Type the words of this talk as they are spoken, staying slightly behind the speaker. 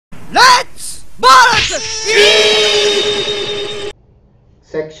Let's balance!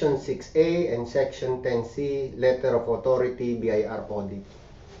 Section 6A and Section 10C, Letter of Authority, BIR Audit.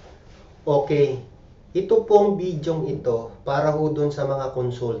 Okay, ito pong bidyong ito para ho dun sa mga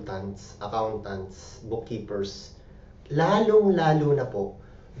consultants, accountants, bookkeepers. Lalong-lalo na po,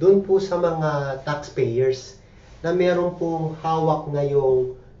 dun po sa mga taxpayers na meron pong hawak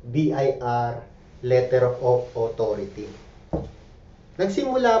ngayong BIR Letter of Authority.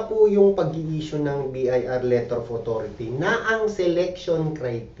 Nagsimula po yung pag-i-issue ng BIR Letter of Authority na ang selection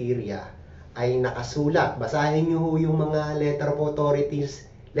criteria ay nakasulat. Basahin nyo ho yung mga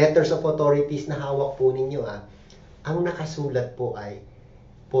letters of authorities na hawak po ninyo. Ang nakasulat po ay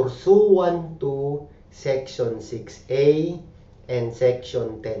pursuant to Section 6A and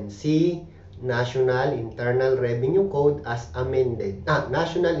Section 10C, National Internal Revenue Code as amended.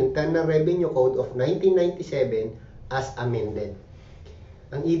 National Internal Revenue Code of 1997 as amended.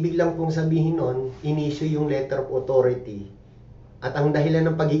 Ang ibig lang pong sabihin nun, in-issue yung letter of authority at ang dahilan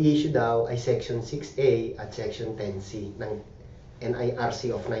ng pag-i-issue daw ay Section 6A at Section 10C ng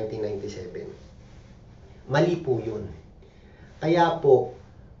NIRC of 1997. Mali po yun. Kaya po,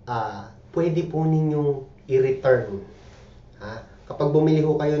 pwede po ninyong i-return. Kapag bumili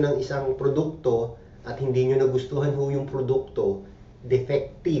ho kayo ng isang produkto at hindi nyo nagustuhan ho yung produkto,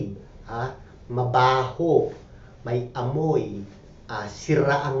 defective, mabaho, may amoy,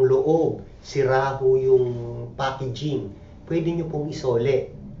 sira ang loob, sira ho yung packaging, pwede nyo pong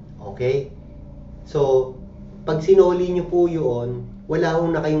isole. Okay? So, pag sinoli nyo po yun, wala ho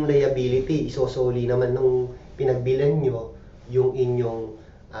na kayong liability. Isosoli naman nung pinagbilan nyo yung inyong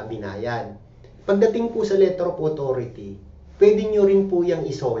binayad. Pagdating po sa letter of authority, pwede nyo rin po yung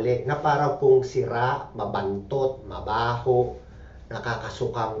isole na parang pong sira, mabantot, mabaho,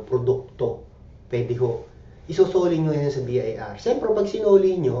 nakakasukang produkto. Pwede ho. Isusoli nyo yan sa BIR. Siyempre, pag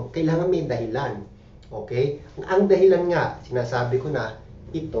sinoli nyo, kailangan may dahilan. Okay? Ang dahilan nga, sinasabi ko na,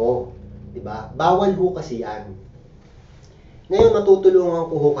 ito, diba? Bawal ho kasi yan. Ngayon, matutulungan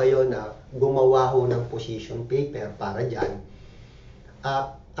ko ho kayo na gumawa ho ng position paper para dyan.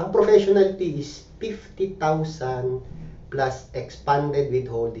 Ang professional fee is 50,000 plus expanded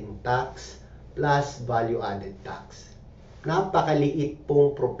withholding tax plus value added tax. Napakaliit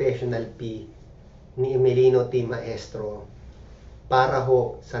pong professional fee ni Emilino T. Maestro para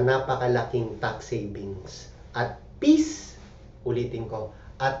ho sa napakalaking tax savings at peace, ulitin ko,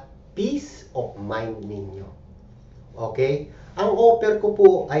 at peace of mind ninyo. Okay? Ang offer ko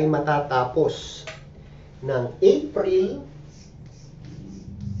po ay matatapos ng April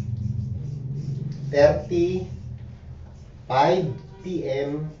 30, 5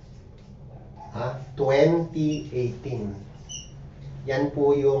 p.m. 2018. Yan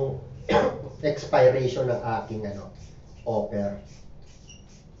po yung expiration ng aking offer.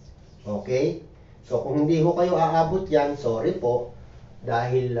 Okay? So, kung hindi ho kayo aabot yan, sorry po,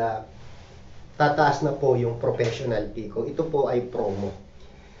 dahil tataas na po yung professional fee ko. Ito po ay promo.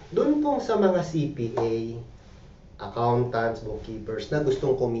 Doon po sa mga CPA, accountants, bookkeepers na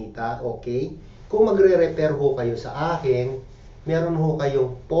gustong kumita, okay? Kung magre-refer ho kayo sa akin, meron ho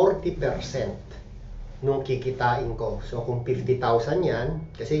kayong 40% nung kikitain ko. So, kung 50,000 yan,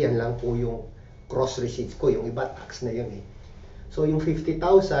 kasi yan lang po yung cross receipts ko, yung iba tax na yun eh. So, yung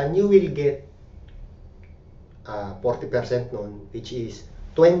 50,000, you will get 40% nun, which is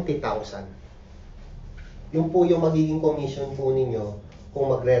 20,000. Yun po yung magiging commission po ninyo kung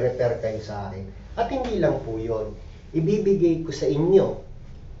magre-refer kayo sa akin. At hindi lang po yun. Ibibigay ko sa inyo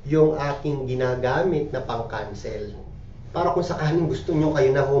yung aking ginagamit na pang-cancel. Para kung sakaling gusto nyo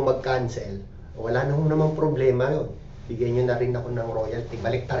kayo na ho mag-cancel, wala na ho namang problema yun. Bigyan nyo na rin ako ng royalty.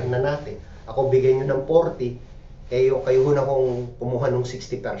 Baliktarin na natin. Ako bigyan nyo ng 40, kayo ho na kung kumuha ng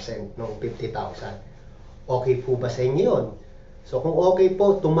 60% ng 50,000. Okay po ba sa inyo yun? So kung okay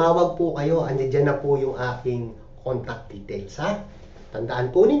po, tumawag po kayo. Andiyan na po yung aking contact details. Tandaan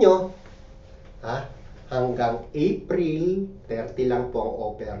po ninyo, hanggang April 30 lang po ang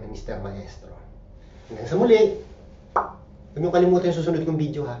offer ni Mr. Maestro. Hanggang sa muli, huwag niyo kalimutan yung susunod kong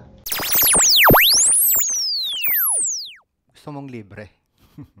video Gusto mong libre.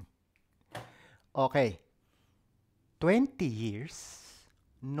 Okay. 20 years,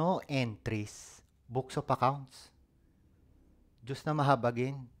 no entries, books of accounts. Diyos na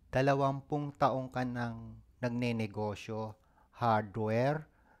mahabagin, 20 taong ka nang nagnenegosyo, hardware,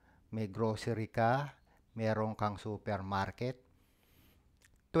 may grocery ka, meron kang supermarket.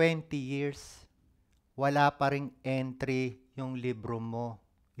 20 years, wala pa ring entry yung libro mo,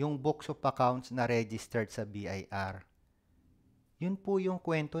 yung books of accounts na registered sa BIR. Yun po yung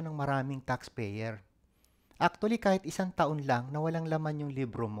kwento ng maraming taxpayer. Actually, kahit isang taon lang na walang laman yung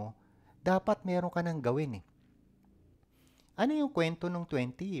libro mo, dapat meron ka nang gawin eh. Ano yung kwento ng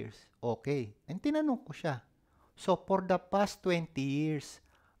 20 years? Okay. And tinanong ko siya. So, for the past 20 years,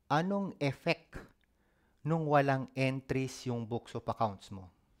 anong effect nung walang entries yung books of accounts mo?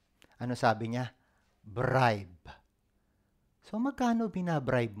 Ano sabi niya? Bribe. So, magkano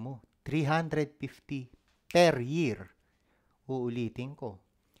binabribe mo? 350 per year. Uulitin ko.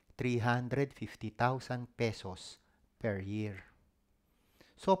 350,000 pesos per year.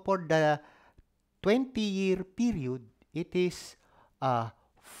 So, for the 20-year period, it is 14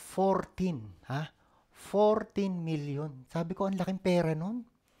 million. Sabi ko, ang laking pera nun.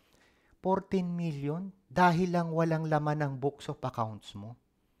 14 million dahil lang walang laman ng books of accounts mo.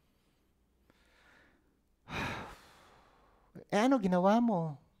 Ano ginawa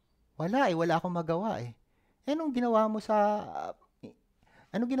mo? Wala akong magawa eh. Anong ginawa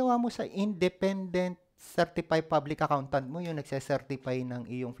mo sa independent certified public accountant mo, yung nagse-certify ng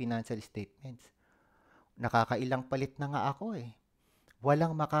iyong financial statements? Nakakailang palit na nga ako eh.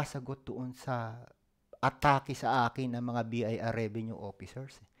 Walang makasagot doon sa atake sa akin ng mga BIR Revenue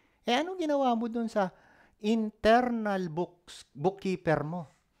Officers. Anong ginawa mo doon sa internal bookkeeper mo?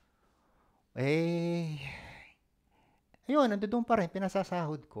 Ayun, nandoon pa rin,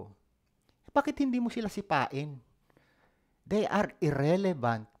 pinasasahod ko. Bakit hindi mo sila sipain? They are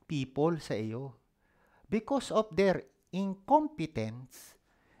irrelevant people sa iyo. Because of their incompetence,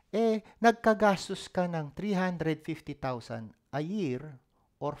 nagkagastos ka ng 350,000 a year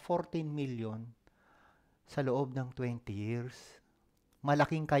or 14 million sa loob ng 20 years.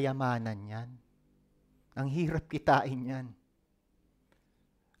 Malaking kayamanan yan. Ang hirap kitain yan.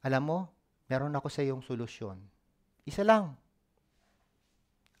 Alam mo, meron ako sa iyong solusyon. Isa lang.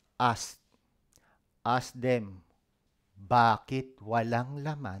 Ask them, bakit walang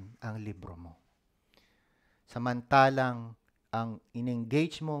laman ang libro mo? Samantalang ang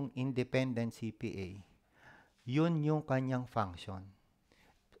in-engage mong independent CPA, yun yung kanyang function.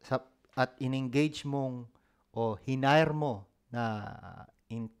 At in-engage mong o hinire mo na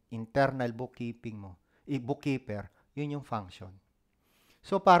internal bookkeeper, yun yung function.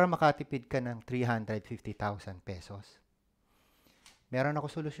 So, para makatipid ka ng 350,000 pesos, meron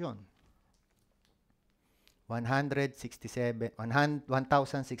ako solusyon.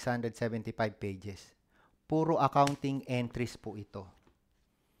 1,675 pages. Puro accounting entries po ito.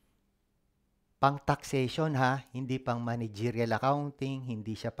 Pang taxation ha, hindi pang managerial accounting,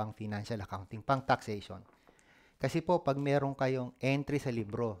 hindi siya pang financial accounting, pang taxation. Kasi po, pag meron kayong entry sa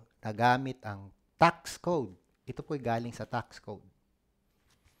libro na gamit ang tax code, ito po ay galing sa tax code.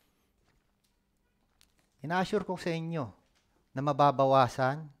 Ina-assure ko sa inyo na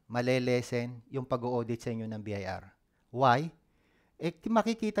mababawasan, malelesen yung pag-audit sa inyo ng BIR. Why?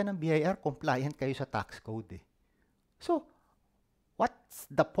 Makikita ng BIR, compliant kayo sa tax code eh. So, what's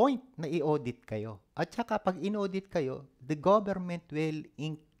the point na i-audit kayo? At saka pag in-audit kayo, the government will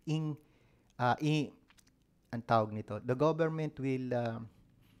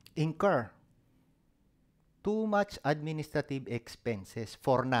incur too much administrative expenses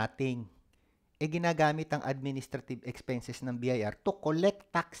for nothing. Ginagamit ang administrative expenses ng BIR to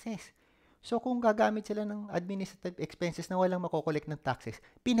collect taxes. So, kung gagamit sila ng administrative expenses na walang makokolekt ng taxes,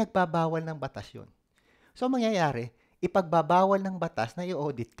 pinagbabawal ng batas yun. So, mangyayari, ipagbabawal ng batas na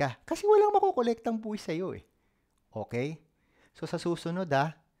i-audit ka. Kasi walang makokolekt ang buwis sa'yo eh. Okay? So, sa susunod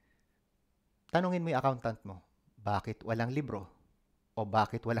tanungin mo yung accountant mo, bakit walang libro? O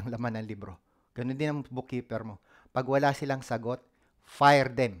bakit walang laman ng libro? Ganun din ang bookkeeper mo. Pag wala silang sagot, fire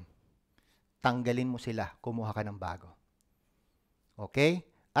them. Tanggalin mo sila, kumuha ka ng bago. Okay?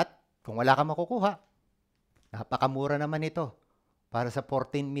 At kung wala ka makukuha, napakamura naman ito para sa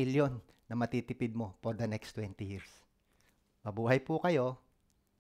 14 million na matitipid mo for the next 20 years. Mabuhay po kayo.